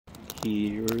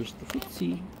Here's the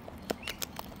footsie.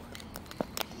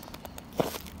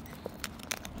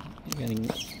 Getting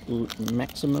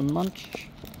maximum munch.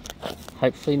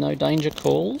 Hopefully no danger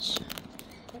calls.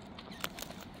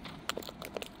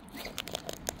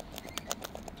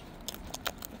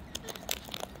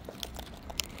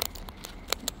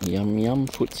 Yum yum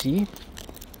footsie.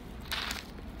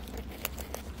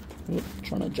 Oop,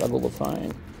 trying to juggle the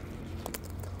phone.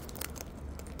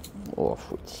 Oh,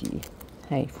 footsie.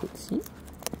 Hey, footsie.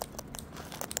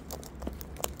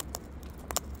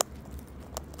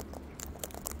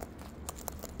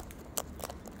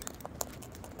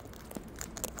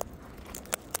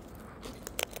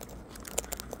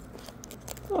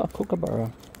 Oh,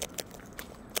 kookaburra.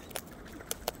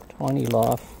 Tiny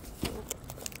life.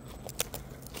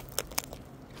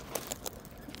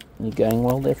 You going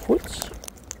well there, Foots?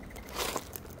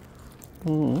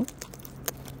 Mm.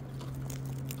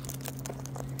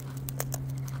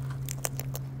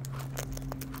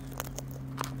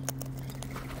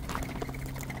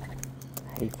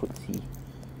 Hey, Footsie.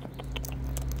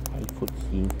 Hey,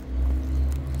 Footsie.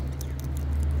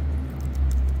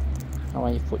 How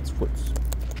are you, Foots?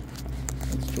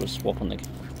 Let's do a swap on the...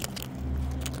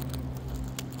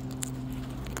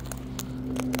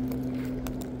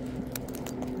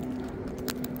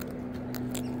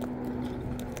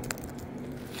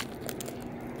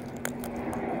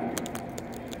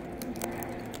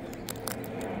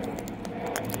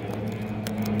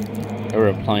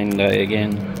 Aeroplane day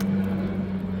again.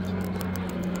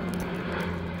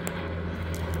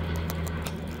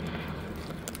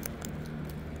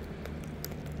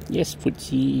 Yes,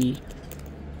 Footsie.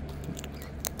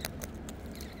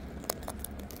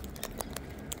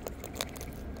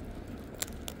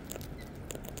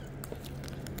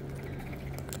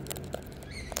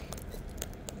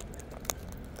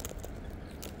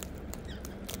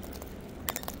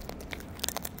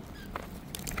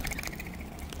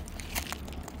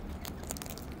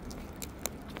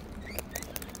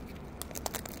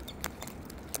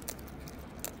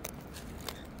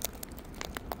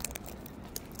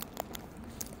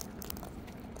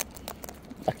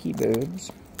 Lucky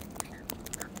birds.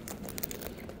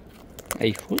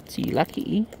 Hey, Footsie,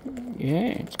 lucky.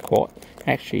 Yeah, it's quiet.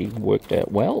 Actually worked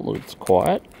out well. It's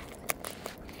quiet.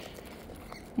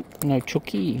 No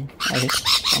chooky. I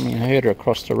mean, I heard her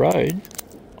across the road.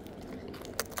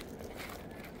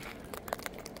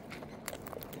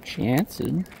 She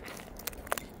answered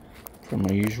from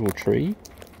her usual tree.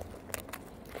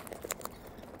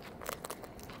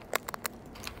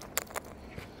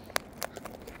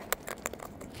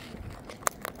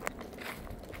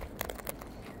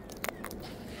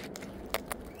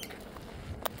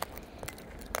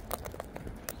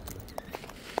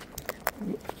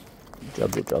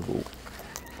 Juggle, juggle.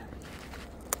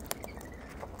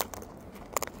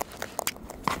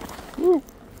 Ooh.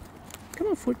 Come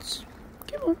on, Foots.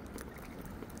 Come on.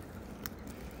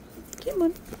 Come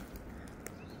on.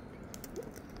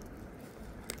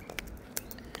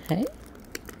 Hey.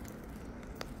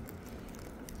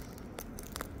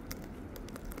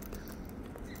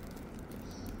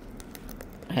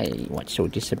 Hey, what's all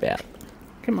this about?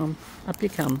 Come on, up you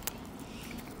come.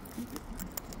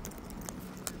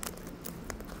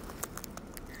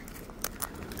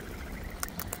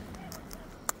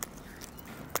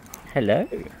 Hello.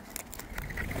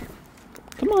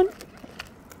 Come on.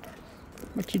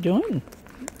 What you doing?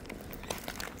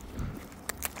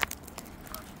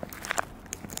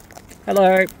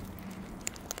 Hello.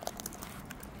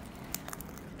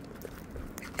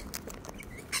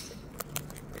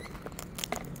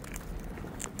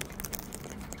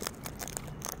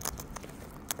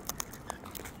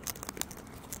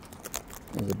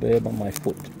 There's a birb on my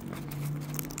foot.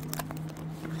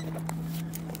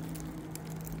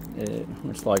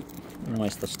 It's like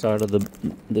almost the start of the...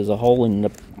 There's a hole in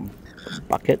the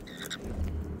bucket.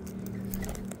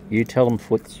 You tell them,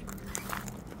 Foots.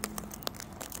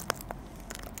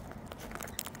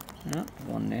 Oh,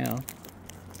 one now.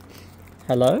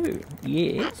 Hello.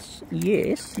 Yes.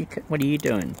 Yes. What are you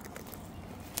doing?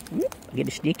 Get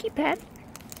a sneaky pad.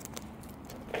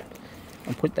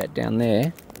 I'll put that down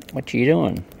there. What you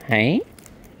doing? Hey?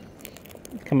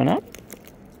 Coming up?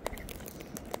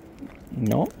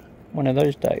 No? One of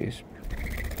those days.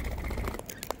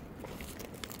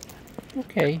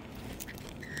 Okay.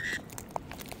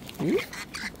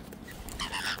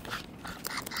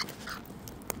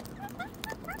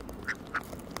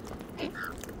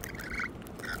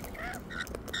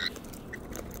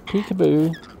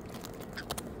 Peekaboo.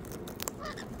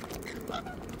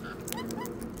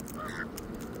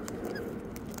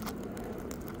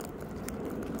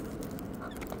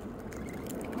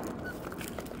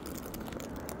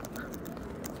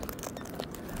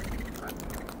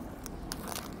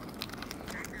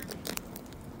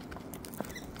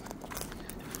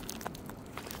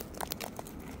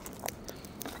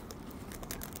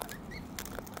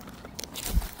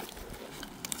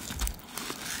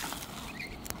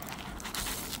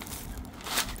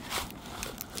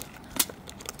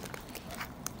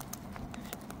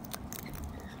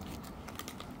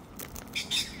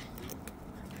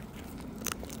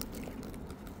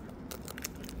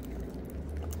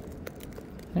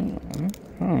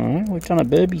 Oh, we've done a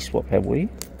Burby swap, have we?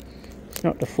 It's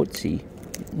not the footsie.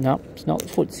 Nope, it's not the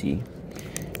footsie.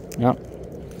 Nope.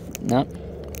 Nope.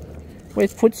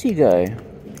 Where's Footsie go?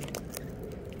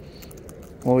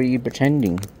 Or are you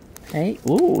pretending? Hey?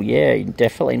 Oh, yeah,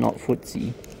 definitely not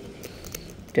Footsie.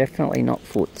 Definitely not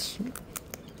Foots.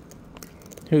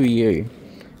 Who are you?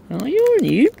 Oh, you're a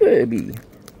new Burby.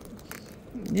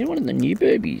 You're one of the new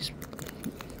Burbies.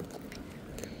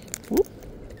 Whoop.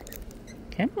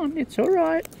 Come on, it's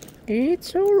alright.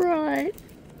 It's alright.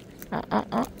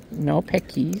 No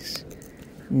peckies.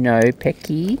 No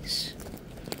peckies.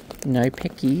 No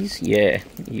peckies. Yeah,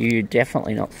 you're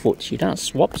definitely not Foots. You don't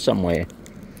swap somewhere.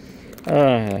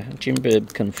 Jim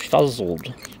Birb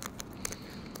confuzzled.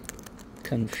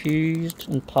 Confused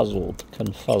and puzzled.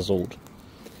 Confuzzled.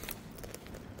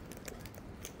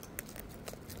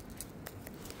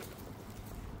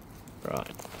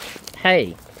 Right.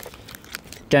 Hey,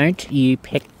 don't you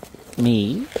peck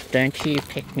me. Don't you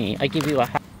peck me. I give you a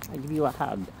hug. I give you a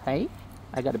hug. Hey,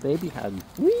 I got a baby hug.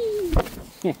 Whee!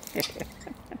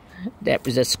 That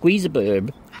was a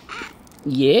squeeze-a-burb.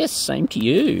 Yes, same to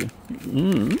you.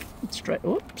 Straight.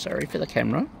 Oh, sorry for the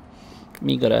camera.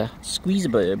 Me got a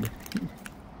squeeze-a-burb.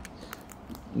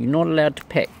 You're not allowed to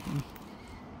peck.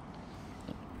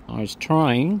 I was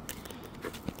trying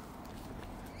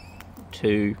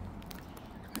to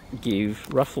give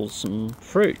Ruffles some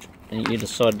fruit, and you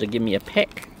decided to give me a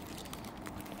peck.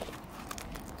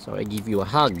 So I give you a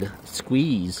hug,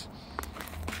 squeeze.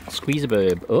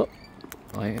 Squeeze-a-burb. Oh,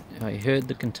 I heard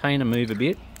the container move a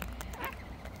bit.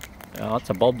 Oh, it's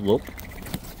a bob look.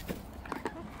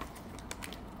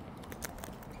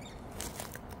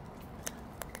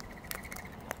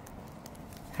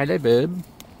 Hello, Birb.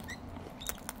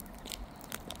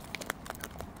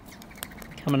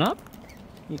 Coming up?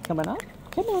 You coming up?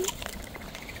 Come on.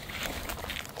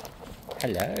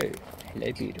 Hello.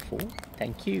 Hello, beautiful.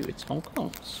 Thank you. It's Hong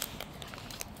Kong's.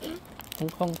 Hong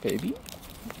Kong baby.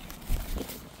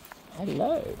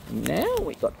 Hello. Now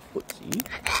we got Footsie.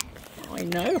 I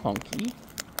know, Honky.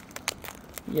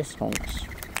 Yes, Honks.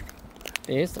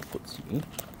 There's the Footsie.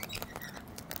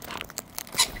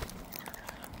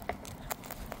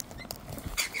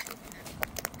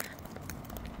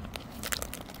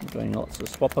 I'm doing lots of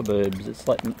swapper burbs. It's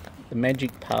like the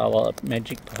magic power,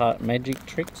 magic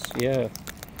tricks. Yeah.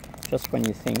 Just when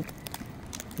you think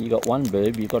you got one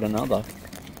burb, you got another.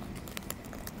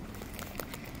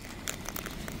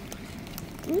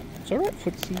 Ooh, it's alright,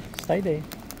 Footsie. Stay there.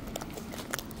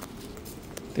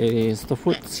 There's the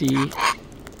Footsie.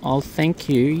 Oh, thank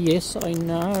you. Yes, I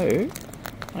know.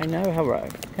 I know, Haro.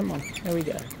 Come on, here we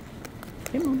go.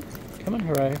 Come on. Come on,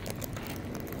 Haro.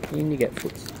 You need to get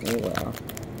Footsie. Oh, wow.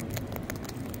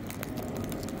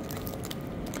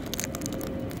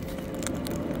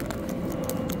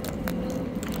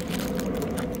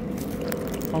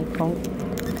 Honk, honk.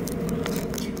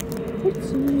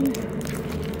 Footsie.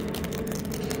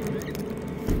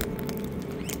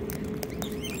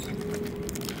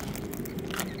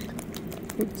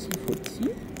 Footsie,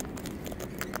 Footsie.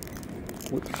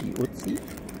 Footsie, Footsie.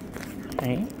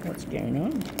 Hey, what's going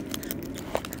on?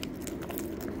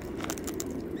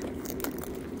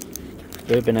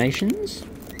 Burbinations?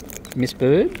 Miss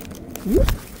Birb?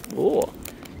 Oh,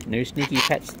 no sneaky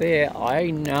pats there. I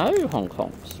know, Hong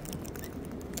Kongs.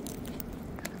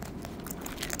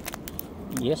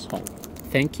 Yes, Honk.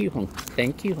 Thank you, Honk.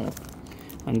 Thank you, Honk.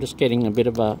 I'm just getting a bit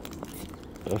of a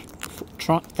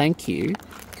thank you.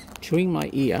 Chewing my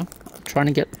ear, trying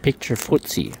to get the picture of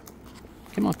Footsie.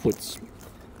 Come on, Foots.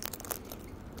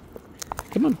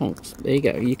 Come on, Honks. There you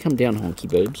go. You come down, Honky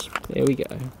Burbs. There we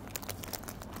go.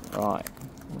 Right.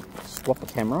 Swap a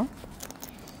camera.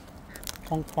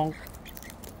 Honk, honk.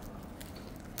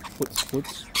 Foots,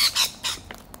 Foots.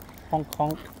 Honk,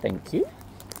 honk. Thank you.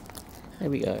 There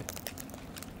we go.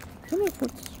 Come on,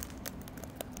 Foots.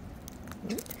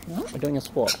 Oh, we're doing a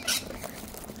swap.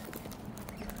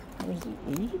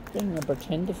 Are you doing a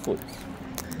pretender Foots?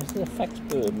 Is it a fax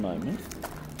bird moment?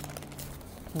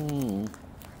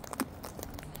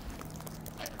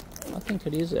 I think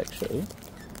it is actually.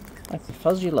 That's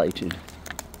fuzzulated.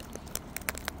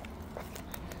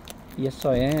 Yes,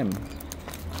 I am.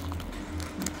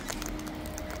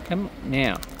 Come on,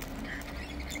 now.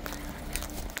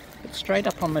 Get straight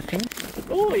up on my finger.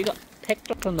 Oh, you got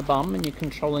pecked up on the bum and you're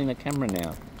controlling the camera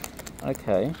now.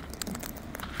 Okay.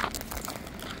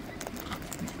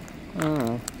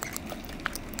 Oh.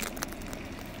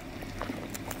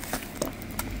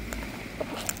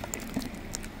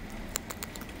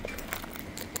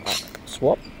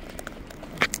 Swap.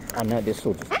 I know this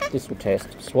will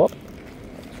test. Swap.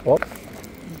 Swap.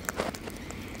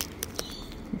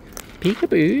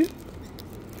 Peekaboo.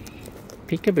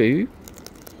 Peekaboo.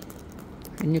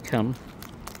 In you come.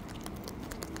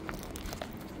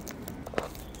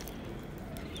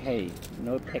 Hey,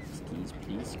 no peck skis,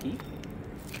 please, ski.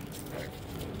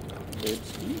 Bird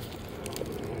ski.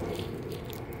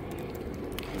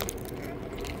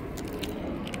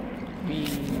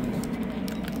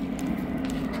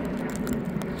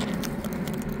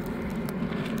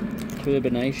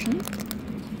 Turbination.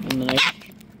 And then,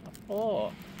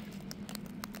 oh,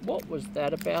 what was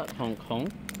that about, Hong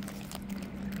Kong?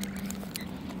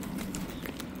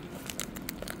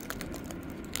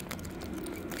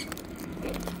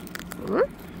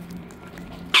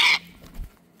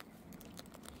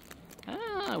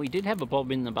 Ah, we did have a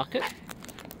bob in the bucket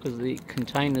because the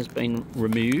container's been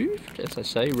removed, as I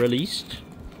say, released,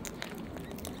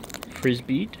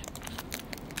 frisbeed.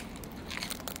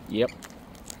 Yep,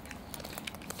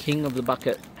 king of the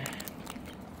bucket.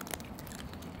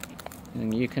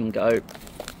 And you can go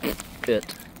it.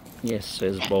 Yes,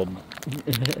 says Bob.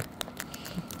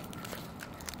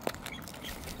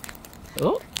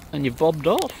 Oh, and you've bobbed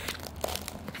off.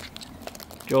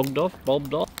 Jogged off,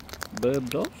 bobbed off,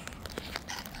 burbed off.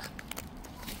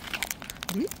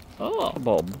 Oh,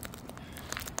 Bob.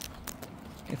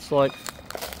 It's like,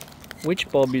 which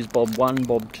Bob is Bob 1,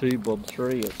 Bob 2, Bob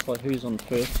 3? It's like, who's on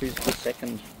first, who's the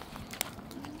second?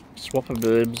 Swap a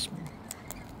burbs.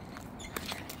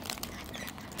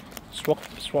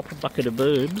 Swap a bucket of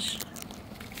burbs.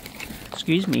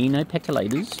 Excuse me, no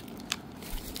peculators.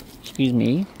 Excuse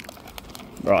me.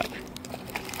 Right.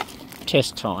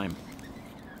 Test time.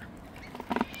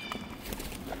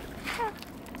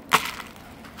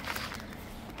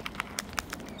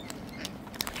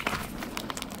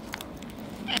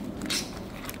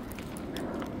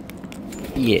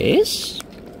 Yes.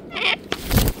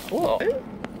 Oh.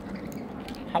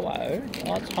 Hello.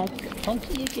 Oh, it's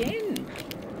Honky again.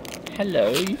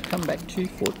 Hello, you've come back 2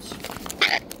 foots.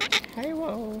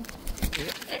 Hello.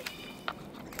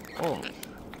 Oh.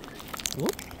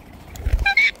 Whoop.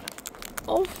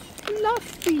 Oh,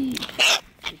 Fluffy.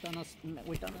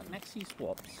 We've done a maxi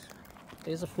swaps.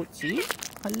 There's a footsie.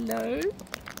 Hello.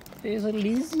 There's a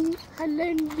Lizzie.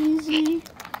 Hello, Lizzie.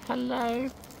 Hello.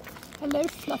 Hello,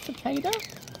 Flufficator.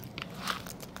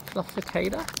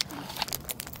 Flufficator.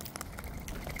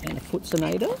 And a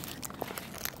Footsinator.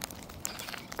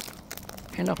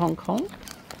 And a Hong Kong.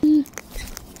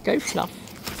 Go Fluff.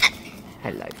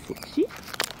 Hello, Footsie.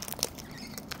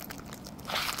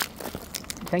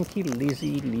 Thank you,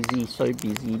 Lizzie. Lizzie, so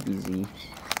busy.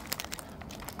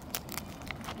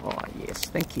 Oh, yes.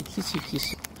 Thank you. Kissy,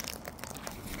 kissy.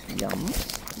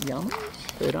 Yums.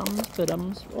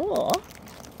 Thudums. Oh.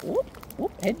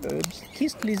 Whoop. Headburbs.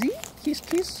 Kiss, Lizzie.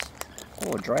 Kiss.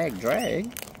 Oh, drag.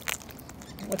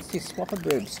 What's this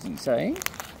swapperburbski saying?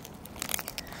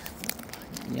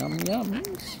 Yums.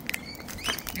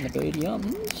 And the bird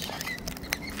yums.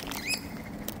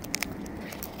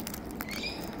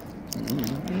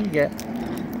 You get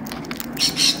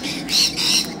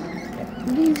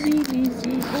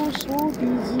Lizzie, oh so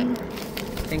busy.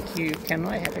 Thank you. Can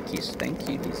I have a kiss? Thank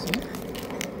you, Lizzie.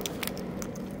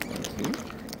 Thank you.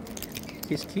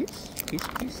 Kiss.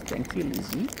 Thank you,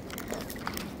 Lizzie.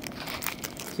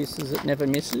 Kisses it never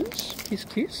misses.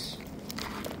 Kiss.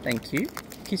 Thank you.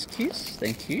 Kiss.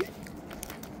 Thank you.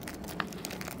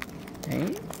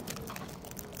 Hey.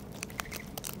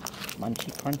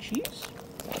 Munchy crunchies.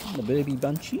 The birby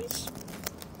bunchies.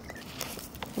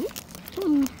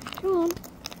 Come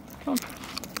on.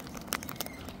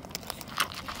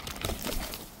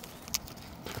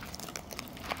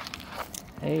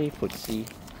 Hey, Footsie.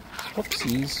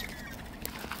 Whoopsies.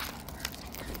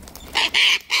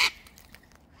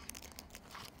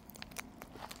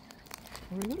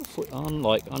 We got a foot.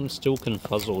 I'm still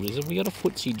confuzzled. Is it we got a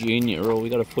Footsie Junior or we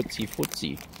got a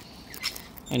Footsie?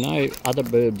 I know other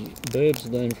burbs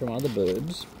learn from other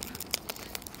burbs,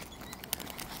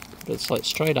 but it's like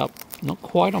straight up, not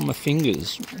quite on my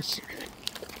fingers. It's...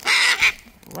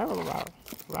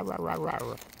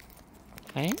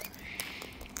 Okay.